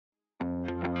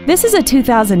This is a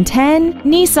 2010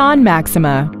 Nissan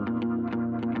Maxima.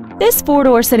 This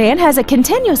four-door sedan has a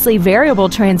continuously variable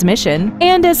transmission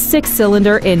and a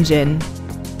 6-cylinder engine.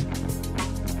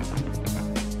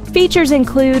 Features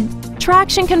include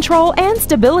traction control and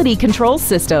stability control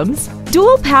systems,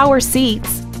 dual power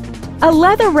seats, a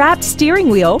leather-wrapped steering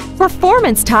wheel,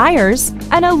 performance tires,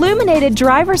 an illuminated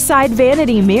driver's side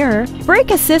vanity mirror,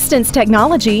 brake assistance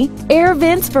technology, air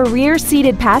vents for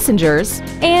rear-seated passengers,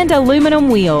 and aluminum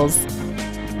wheels.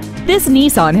 This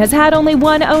Nissan has had only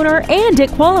one owner and it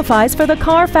qualifies for the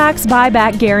Carfax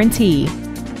buyback guarantee.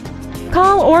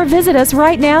 Call or visit us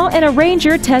right now and arrange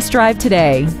your test drive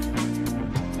today.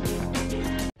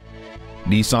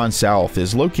 Nissan South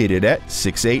is located at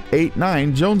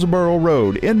 6889 Jonesboro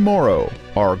Road in Morrow.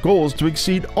 Our goal is to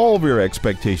exceed all of your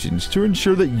expectations to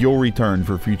ensure that you'll return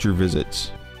for future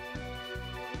visits.